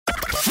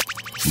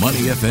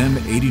Money FM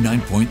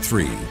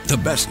 89.3, the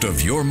best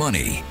of your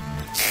money.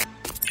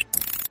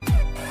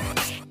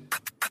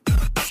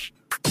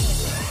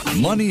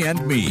 Money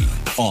and Me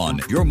on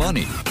Your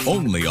Money,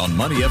 only on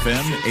Money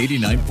FM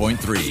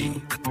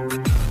 89.3.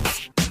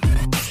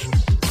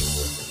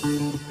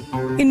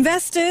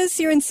 Investors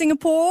here in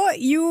Singapore,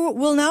 you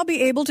will now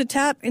be able to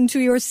tap into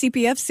your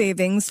CPF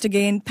savings to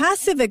gain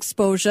passive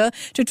exposure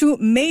to two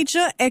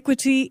major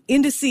equity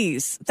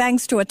indices,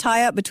 thanks to a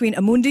tie-up between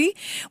Amundi,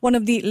 one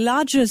of the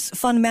largest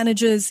fund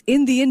managers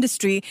in the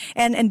industry,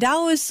 and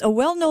Endowus, a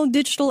well-known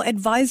digital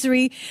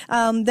advisory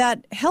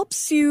that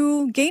helps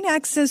you gain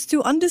access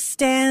to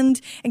understand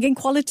and gain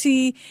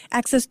quality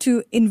access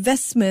to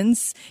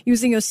investments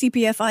using your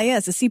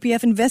CPFIS, a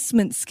CPF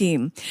investment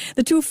scheme.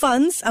 The two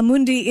funds,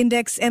 Amundi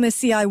Index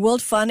MSCI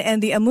World Fund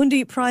and the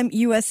Amundi Prime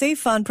USA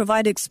Fund,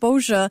 provide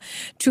exposure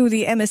to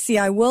the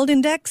MSCI World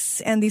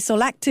Index and the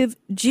Solactive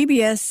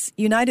GBS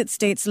United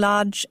States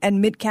Large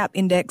and Mid Cap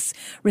Index,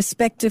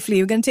 respectively.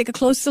 We're going to take a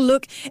closer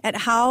look at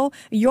how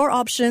your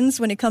options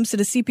when it comes to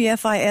the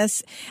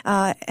CPFIS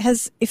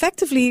has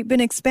effectively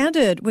been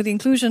expanded with the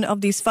inclusion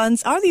of these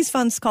funds. Are these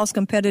funds cost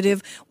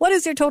competitive? What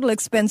is their total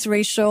expense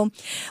ratio?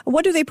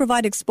 What do they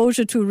provide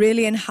exposure to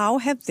really, and how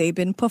have they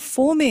been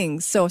performing?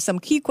 So some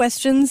key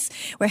questions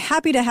we're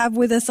happy to have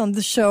with us on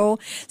the show.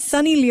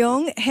 Sunny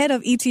Leong, Head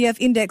of ETF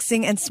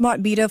Indexing and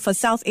Smart Beta for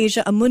South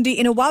Asia Amundi.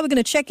 In a while, we're going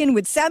to check in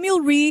with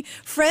Samuel Ree,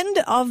 friend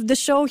of the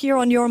show here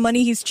on Your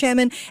Money. He's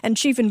Chairman and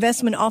Chief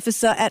Investment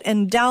Officer at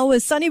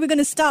Endowus. Sunny, we're going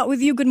to start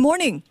with you. Good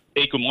morning.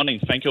 Hey, good morning.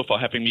 Thank you for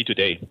having me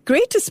today.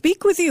 Great to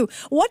speak with you.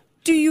 What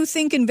do you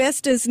think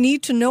investors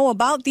need to know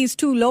about these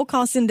two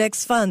low-cost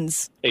index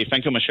funds? Hey,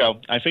 thank you, Michelle.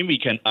 I think we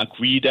can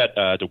agree that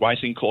the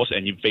rising cost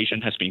and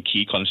inflation has been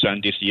key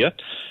concern this year.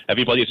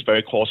 Everybody is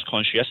very cost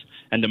conscious,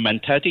 and the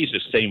mentality is the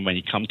same when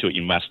it comes to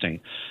investing.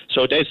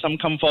 So there is some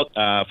comfort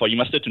for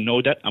investors to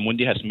know that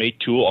Amundi has made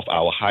two of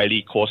our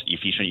highly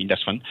cost-efficient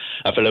index funds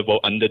available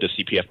under the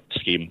CPF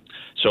scheme.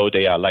 So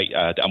they are like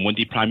the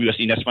Amundi Prime US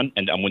Index Fund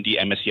and the Amundi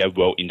MSCI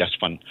World Index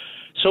Fund.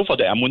 So for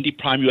the Amundi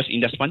Prime US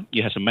Index Fund,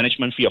 it has a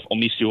management fee of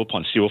only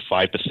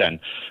 0.05%,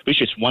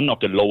 which is one of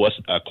the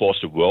lowest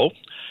across the world.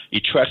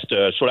 It tracks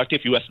the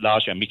Solactive US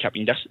Large and Mid Cap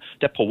Index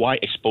that provide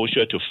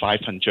exposure to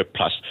 500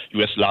 plus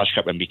US large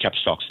cap and mid cap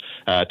stocks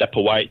that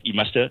provide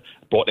investor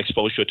broad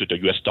exposure to the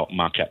US stock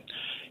market.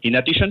 In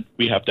addition,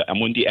 we have the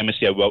Amundi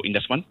MSCI World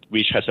Index Fund,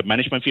 which has a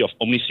management fee of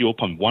only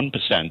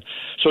 0.1%.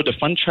 So the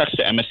fund tracks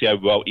the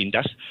MSCI World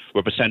Index,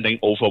 representing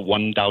over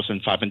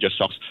 1,500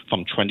 stocks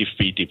from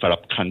 23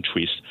 developed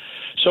countries.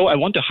 So I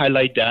want to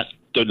highlight that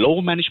the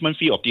low management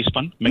fee of this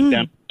fund make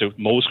them the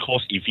most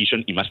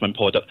cost-efficient investment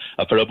product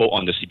available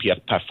on the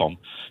CPF platform.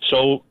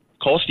 So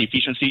cost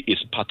efficiency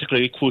is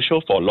particularly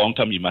crucial for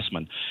long-term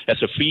investment.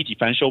 As a free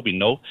differential, we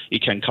know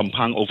it can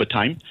compound over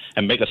time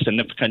and make a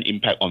significant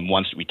impact on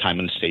one's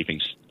retirement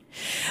savings.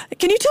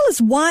 Can you tell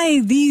us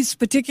why these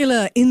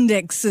particular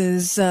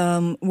indexes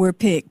were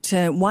picked,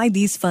 why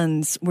these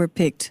funds were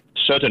picked?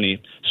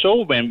 Certainly.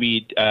 So when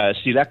we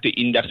select the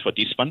index for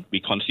this fund, we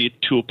consider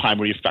two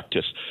primary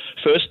factors.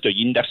 First, the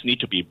index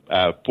needs to be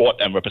broad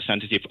and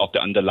representative of the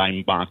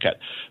underlying market.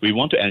 We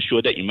want to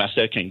ensure that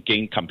investors can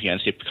gain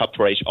comprehensive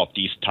coverage of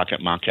these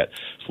target market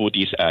through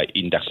these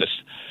indexes.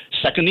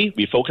 Secondly,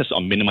 we focus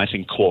on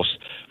minimizing costs.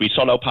 We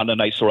sought out partners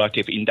like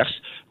Solactive Index,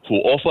 who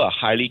offer a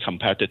highly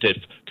competitive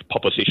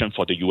proposition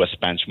for the U.S.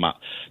 benchmark.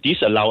 These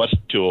allow us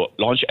to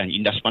launch an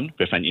index fund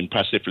with an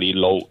impressively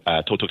low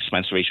total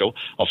expense ratio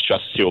of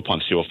just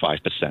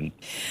 0.05%.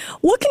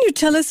 What can you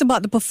tell us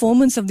about the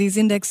performance of these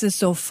indexes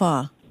so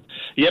far?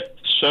 Yep.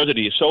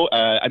 Certainly. So,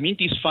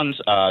 these funds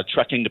are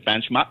tracking the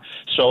benchmark.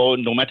 So,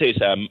 no matter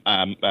it's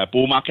a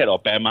bull market or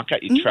bear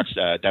market, it tracks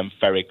them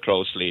very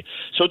closely.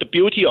 So, the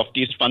beauty of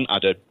these funds are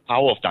the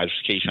power of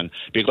diversification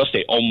because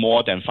they own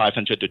more than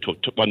 500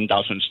 to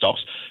 1,000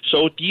 stocks.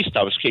 So, this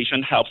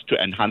diversification helps to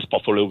enhance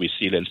portfolio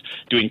resilience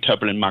during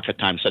turbulent market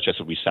times such as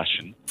a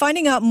recession.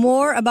 Finding out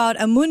more about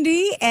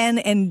Amundi and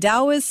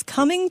Endowus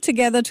coming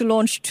together to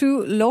launch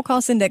two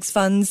low-cost index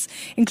funds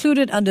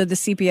included under the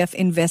CPF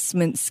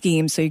investment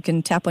scheme. So, you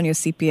can tap on your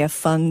CPF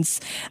funds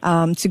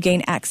to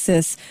gain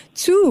access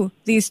to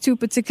these two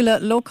particular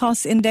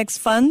low-cost index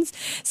funds.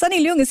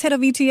 Sunny Leong is Head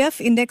of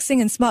ETF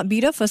Indexing and Smart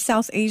Beta for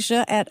South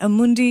Asia at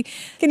Amundi.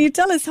 Can you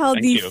tell us how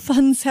these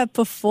funds have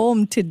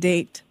performed to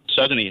date?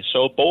 Certainly.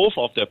 So both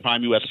of the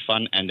Prime US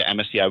Fund and the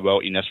MSCI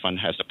World Index Fund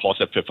has a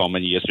positive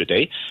performance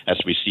yesterday,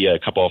 as we see a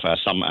couple of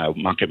some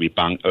market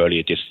rebound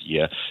earlier this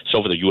year.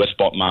 So for the US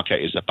stock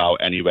market is about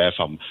anywhere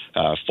from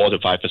 4 to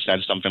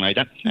 5%, something like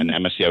that, and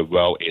MSCI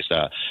World is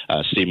a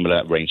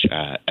similar range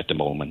at the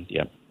moment.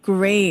 Yeah.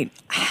 Great.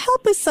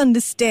 Help us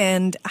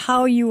understand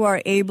how you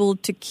are able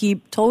to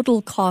keep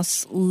total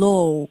costs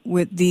low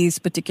with these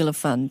particular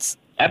funds.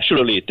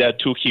 Absolutely. There are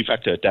two key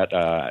factors that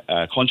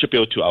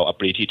contribute to our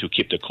ability to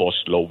keep the cost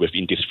low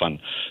within this fund.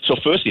 So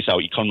first is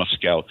our economy of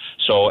scale.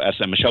 So as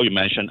Michelle, you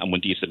mentioned,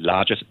 Amundi is the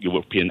largest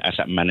European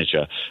asset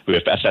manager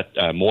with assets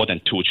more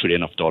than $2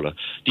 trillion.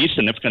 This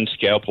significant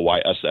scale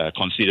provides us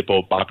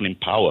considerable bargaining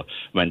power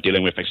when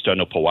dealing with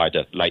external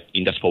providers like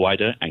index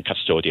provider and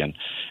custodian.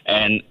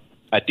 And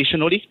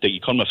additionally, the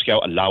economy of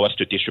scale allows us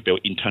to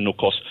distribute internal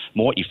costs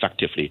more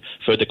effectively,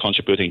 further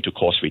contributing to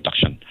cost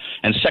reduction.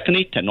 And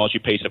secondly, technology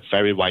plays a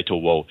very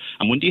vital role.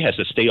 Amundi has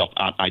a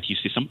state-of-the-art IT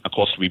system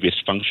across various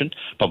functions,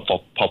 from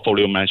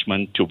portfolio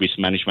management to risk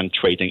management,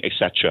 trading,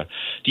 etc.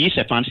 These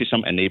advanced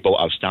systems enable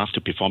our staff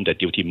to perform their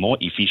duty more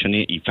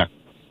efficiently and effectively.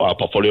 Our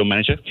portfolio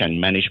manager can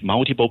manage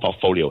multiple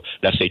portfolio,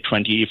 let's say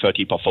 20,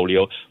 30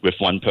 portfolio with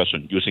one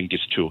person using this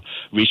tool,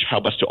 which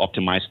help us to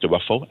optimize the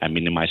workflow and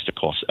minimize the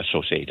costs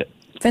associated.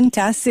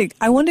 Fantastic.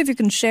 I wonder if you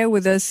can share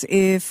with us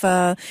if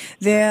there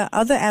are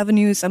other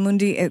avenues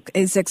Amundi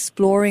is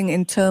exploring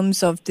in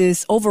terms of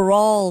this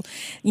overall,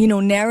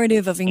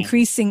 narrative of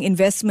increasing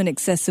investment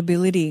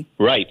accessibility.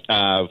 Right.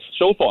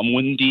 So for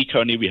Amundi,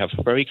 currently we have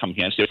a very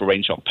comprehensive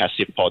range of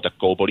passive products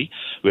globally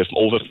with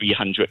over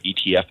 300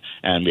 ETF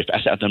and with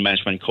asset under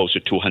management close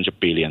to 200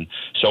 billion.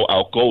 So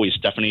our goal is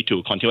definitely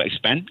to continue to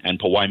expand and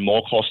provide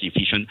more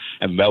cost-efficient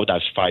and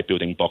well-diversified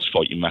building blocks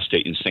for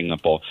investors in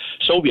Singapore.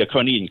 So we are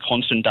currently in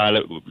constant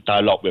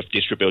dialogue with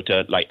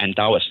distributors like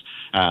Endowus,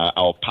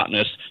 our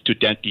partners, to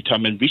then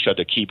determine which are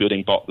the key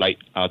building blocks, like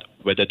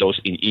whether those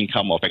in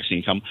income or fixed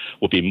income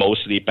will be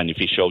mostly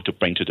beneficial to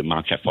bring to the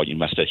market for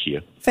investors here.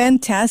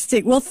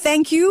 Fantastic. Well,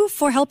 thank you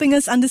for helping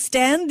us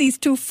understand these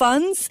two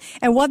funds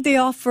and what they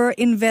offer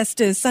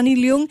investors. Sunny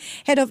Leung,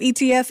 Head of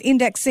ETF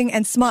Indexing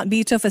and Smart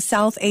Beta for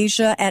South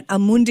Asia at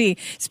Amundi.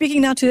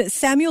 Speaking now to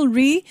Samuel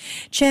Rhee,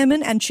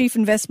 Chairman and Chief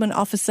Investment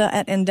Officer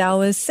at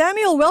Endowus.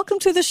 Samuel, welcome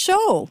to the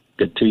show.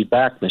 Good to be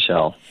back,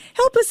 Michelle.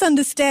 Help us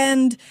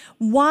understand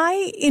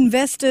why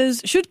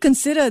investors should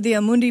consider the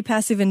Amundi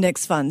Passive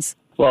Index funds.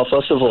 Well,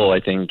 first of all, I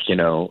think,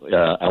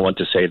 I want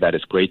to say that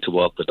it's great to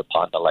work with a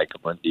partner like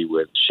Amundi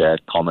with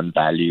shared common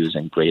values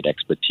and great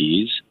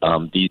expertise.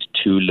 These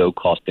two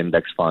low-cost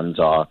index funds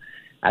are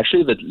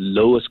actually the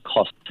lowest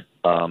cost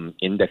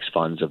index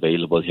funds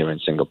available here in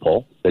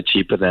Singapore. They're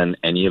cheaper than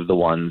any of the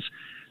ones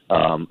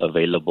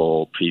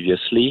available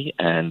previously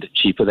and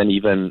cheaper than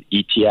even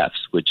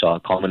ETFs, which are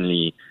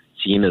commonly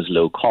seen as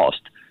low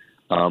cost.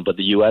 But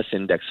the U.S.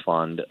 index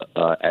fund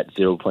at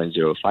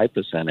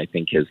 0.05%, I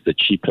think, is the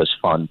cheapest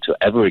fund to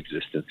ever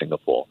exist in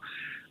Singapore.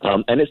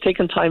 And it's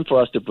taken time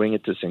for us to bring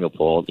it to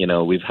Singapore.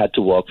 We've had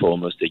to work for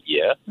almost a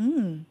year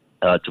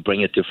to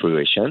bring it to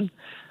fruition.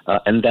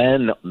 And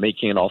then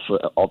making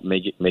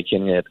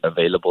it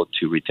available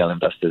to retail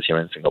investors here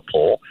in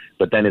Singapore.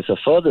 But then it's a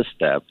further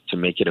step to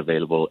make it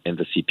available in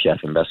the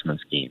CPF investment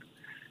scheme.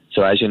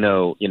 So as you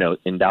know,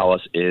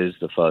 Endowus is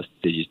the first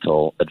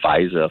digital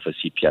advisor for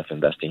CPF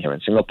investing here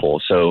in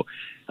Singapore. So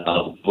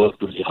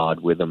worked really hard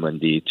with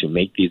Amundi to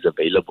make these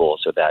available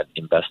so that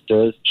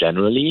investors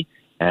generally,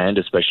 and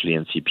especially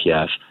in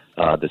CPF,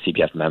 the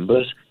CPF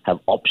members, have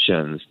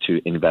options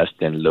to invest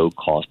in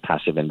low-cost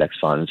passive index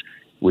funds,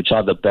 which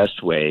are the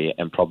best way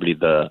and probably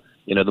the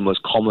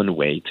most common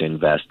way to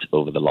invest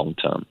over the long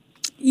term.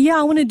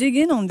 Yeah, I want to dig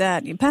in on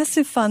that.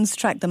 Passive funds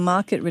track the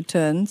market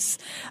returns.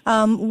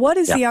 What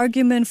is the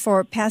argument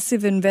for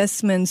passive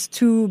investments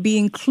to be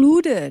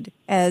included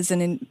as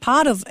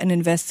part of an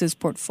investor's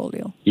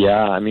portfolio?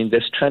 Yeah, I mean,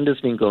 this trend has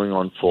been going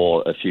on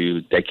for a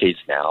few decades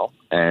now.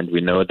 And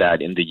we know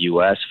that in the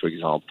U.S., for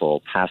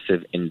example,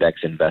 passive index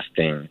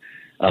investing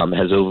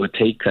has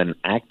overtaken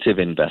active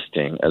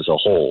investing as a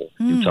whole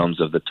in terms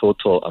of the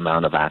total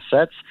amount of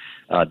assets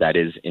that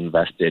is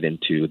invested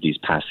into these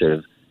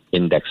passive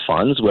index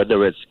funds,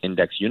 whether it's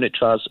index unit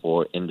trusts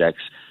or index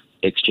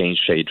exchange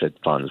traded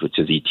funds, which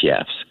is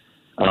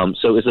ETFs.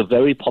 So it's a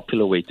very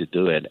popular way to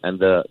do it. And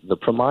the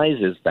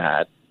premise is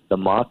that the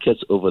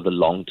markets over the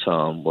long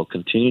term will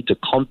continue to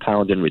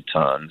compound in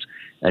returns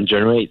and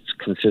generate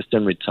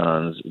consistent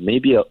returns,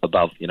 maybe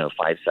above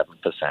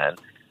 5-7%.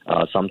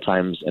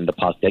 Sometimes in the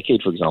past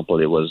decade, for example,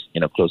 it was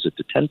closer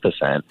to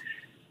 10%,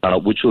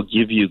 which will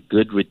give you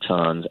good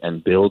returns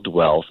and build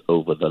wealth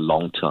over the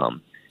long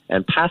term.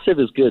 And passive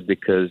is good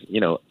because,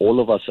 all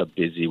of us are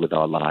busy with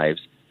our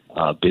lives,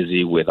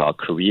 busy with our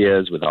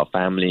careers, with our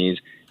families.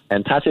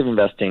 And passive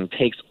investing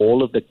takes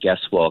all of the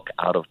guesswork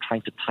out of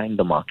trying to time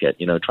the market,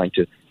 trying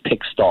to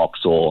pick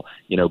stocks or,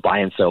 buy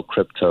and sell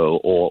crypto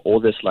or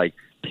all this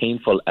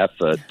painful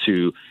effort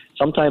to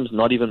sometimes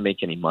not even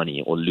make any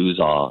money or lose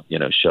our,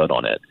 shirt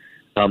on it.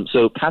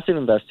 So passive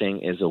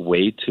investing is a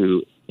way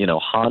to,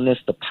 harness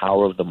the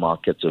power of the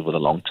markets over the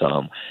long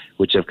term,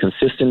 which have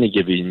consistently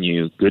given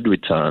you good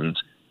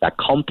returns that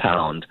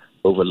compound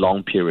over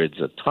long periods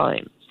of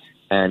time.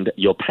 And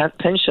your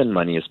pension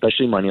money,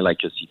 especially money like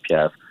your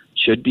CPF,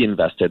 should be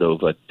invested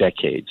over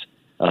decades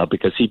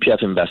because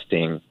CPF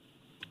investing,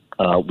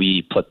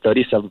 we put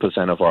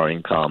 37% of our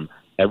income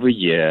every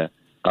year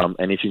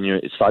And if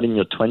you're starting in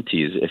your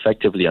 20s,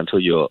 effectively until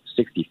you're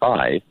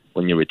 65,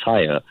 when you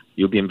retire,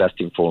 you'll be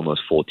investing for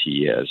almost 40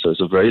 years. So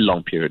it's a very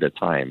long period of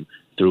time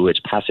through which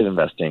passive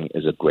investing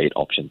is a great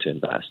option to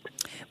invest.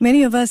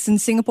 Many of us in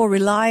Singapore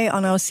rely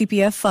on our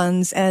CPF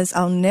funds as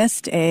our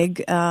nest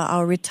egg,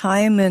 our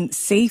retirement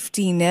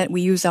safety net.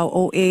 We use our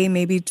OA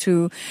maybe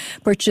to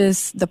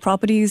purchase the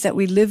properties that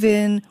we live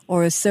in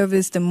or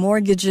service the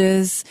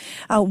mortgages.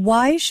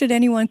 Why should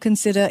anyone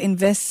consider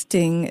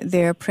investing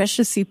their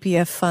precious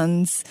CPF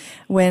funds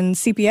when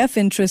CPF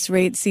interest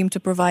rates seem to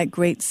provide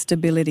great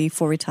stability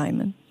for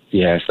retirement?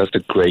 Yes, that's a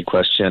great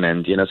question,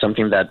 and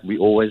something that we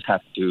always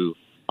have to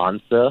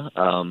answer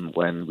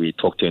when we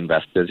talk to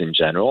investors in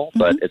general,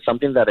 but it's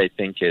something that I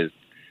think is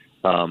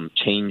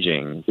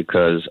changing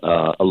because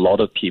a lot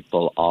of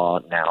people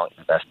are now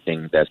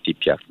investing their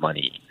CPF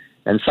money,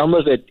 and some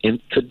of it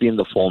could be in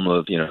the form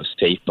of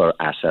safer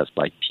assets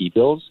like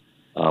T-bills,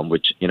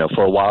 which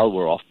for a while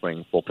were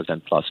offering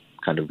 4% plus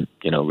kind of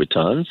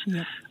returns,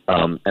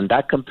 and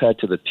that compared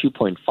to the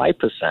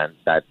 2.5%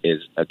 that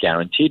is a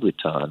guaranteed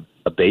return,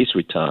 a base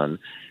return.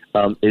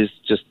 Is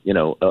just,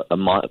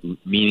 a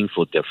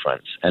meaningful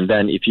difference. And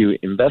then if you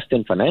invest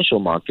in financial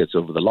markets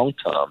over the long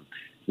term,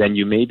 then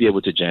you may be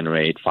able to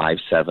generate 5,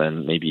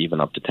 7, maybe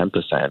even up to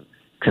 10%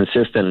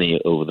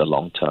 consistently over the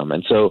long term.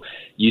 And so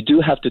you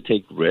do have to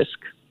take risk.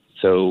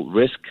 So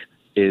risk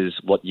is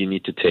what you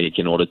need to take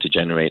in order to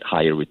generate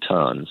higher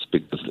returns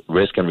because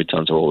risk and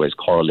returns are always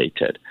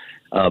correlated.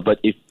 But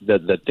if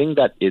the thing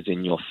that is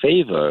in your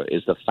favor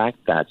is the fact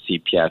that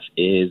CPF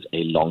is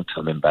a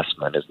long-term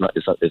investment.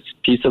 It's a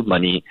piece of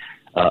money,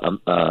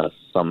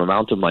 some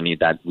amount of money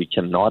that we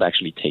cannot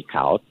actually take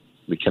out,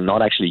 we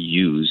cannot actually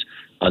use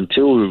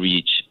until we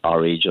reach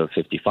our age of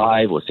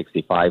 55 or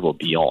 65 or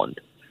beyond.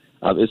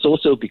 It's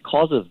also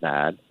because of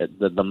that,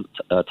 the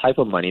type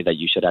of money that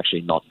you should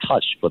actually not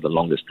touch for the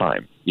longest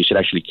time. You should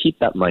actually keep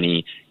that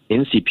money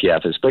in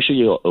CPF, especially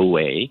your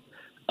OA,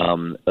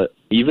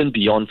 even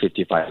beyond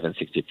 55 and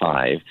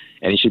 65,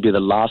 and it should be the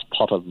last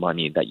pot of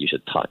money that you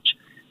should touch,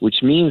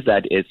 which means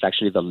that it's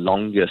actually the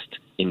longest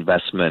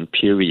investment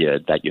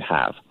period that you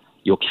have.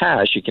 Your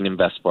cash, you can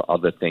invest for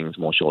other things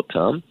more short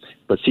term,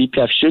 but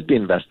CPF should be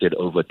invested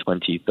over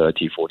 20,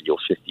 30, 40, or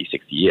 50,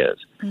 60 years.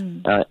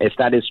 If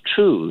that is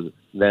true,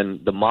 then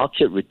the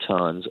market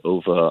returns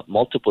over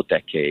multiple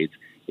decades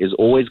is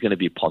always going to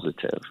be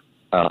positive.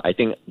 I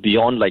think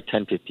beyond like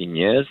 10, 15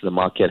 years, the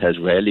market has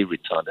rarely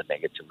returned a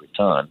negative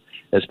return,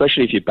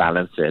 especially if you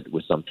balance it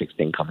with some fixed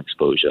income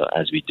exposure,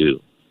 as we do.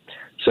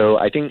 So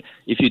I think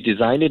if you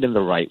design it in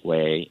the right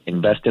way,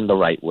 invest in the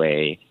right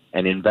way,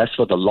 and invest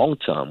for the long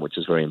term, which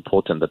is very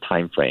important, the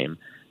time frame,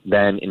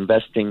 then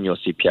investing your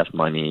CPF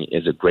money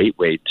is a great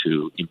way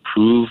to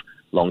improve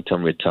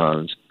long-term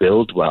returns,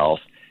 build wealth,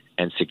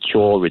 and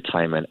secure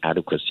retirement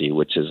adequacy,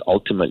 which is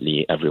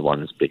ultimately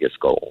everyone's biggest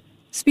goal.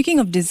 Speaking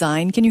of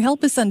design, can you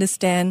help us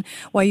understand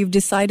why you've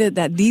decided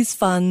that these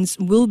funds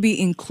will be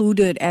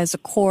included as a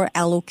core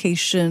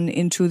allocation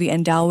into the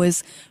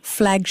Endowus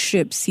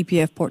flagship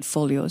CPF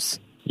portfolios?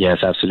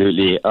 Yes,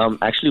 absolutely.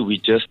 Actually, we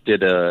just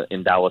did a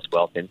Endowus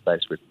Wealth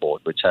Insights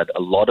report, which had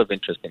a lot of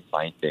interesting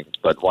findings.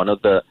 But one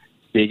of the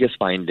biggest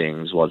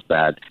findings was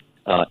that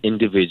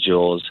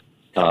individuals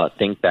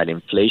think that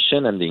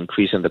inflation and the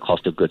increase in the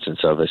cost of goods and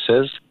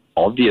services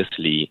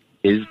obviously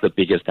is the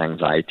biggest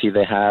anxiety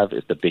they have,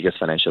 is the biggest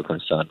financial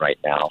concern right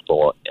now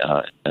for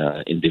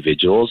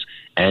individuals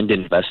and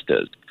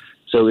investors.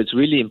 So it's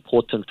really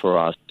important for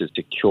us to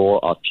secure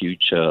our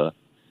future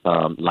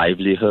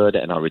livelihood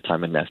and our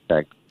retirement nest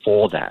egg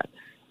for that.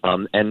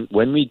 And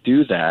when we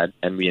do that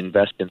and we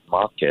invest in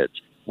markets,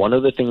 one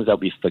of the things that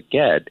we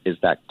forget is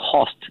that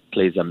cost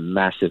plays a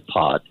massive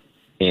part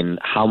in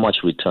how much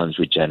returns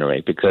we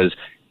generate. Because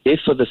if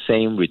for the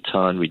same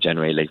return we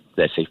generate, like,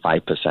 let's say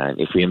 5%,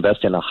 if we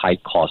invest in a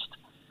high-cost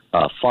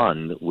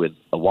fund with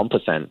a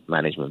 1%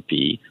 management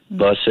fee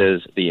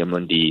versus the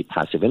Amundi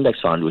Passive Index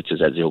Fund, which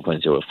is at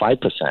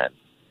 0.05%,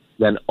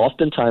 then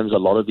oftentimes a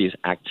lot of these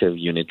active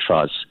unit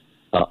trusts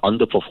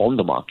underperform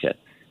the market,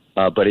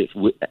 but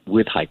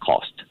with high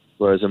cost.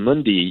 Whereas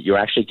Amundi, you're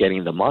actually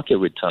getting the market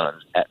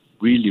returns at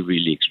really,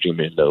 really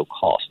extremely low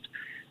cost.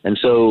 And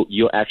so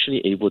you're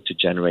actually able to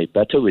generate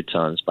better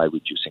returns by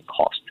reducing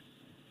cost.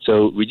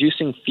 So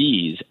reducing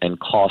fees and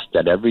cost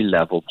at every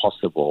level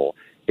possible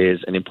is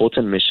an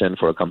important mission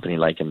for a company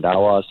like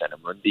Endowus and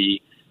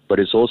Amundi, but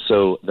it's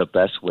also the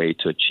best way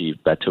to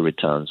achieve better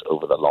returns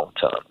over the long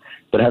term.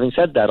 But having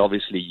said that,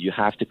 obviously, you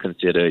have to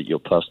consider your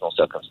personal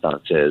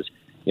circumstances,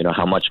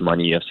 how much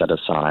money you have set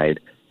aside,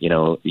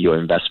 your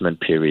investment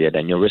period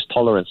and your risk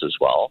tolerance as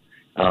well.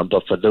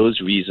 But for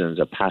those reasons,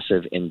 a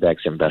passive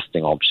index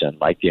investing option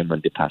like the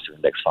Amundi Passive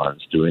Index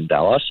Funds through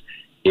Endowus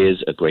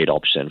is a great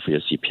option for your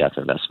CPF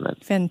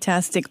investment.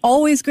 Fantastic.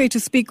 Always great to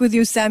speak with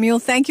you, Samuel.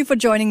 Thank you for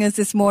joining us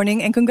this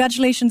morning, and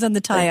congratulations on the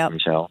tie-up.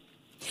 Thanks, Michelle.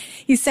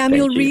 He's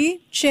Samuel Thank you. Ree,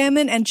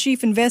 Chairman and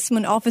Chief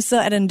Investment Officer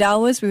at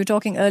Endowus. We were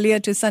talking earlier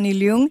to Sunny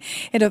Leung,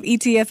 Head of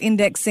ETF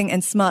Indexing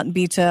and Smart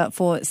Beta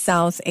for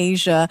South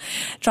Asia,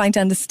 trying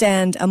to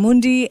understand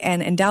Amundi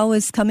and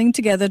Endowus coming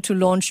together to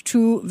launch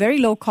two very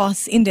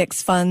low-cost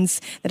index funds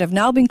that have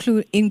now been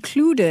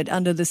included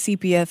under the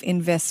CPF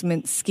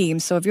investment scheme.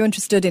 So if you're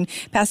interested in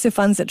passive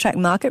funds that track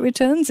market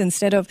returns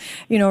instead of,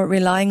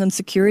 relying on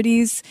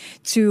securities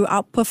to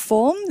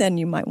outperform, then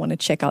you might want to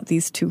check out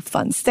these two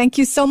funds. Thank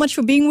you so much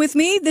for being with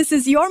me. This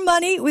is Your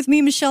Money with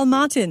me, Michelle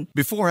Martin.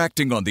 Before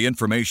acting on the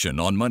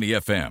information on Money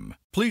FM,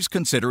 please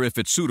consider if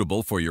it's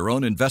suitable for your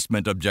own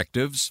investment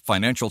objectives,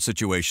 financial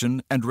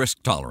situation, and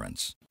risk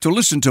tolerance. To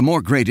listen to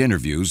more great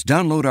interviews,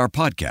 download our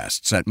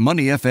podcasts at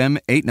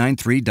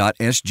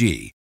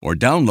moneyfm893.sg or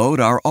download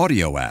our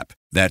audio app.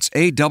 That's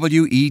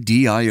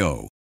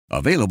AWEDIO.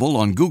 Available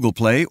on Google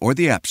Play or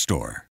the App Store.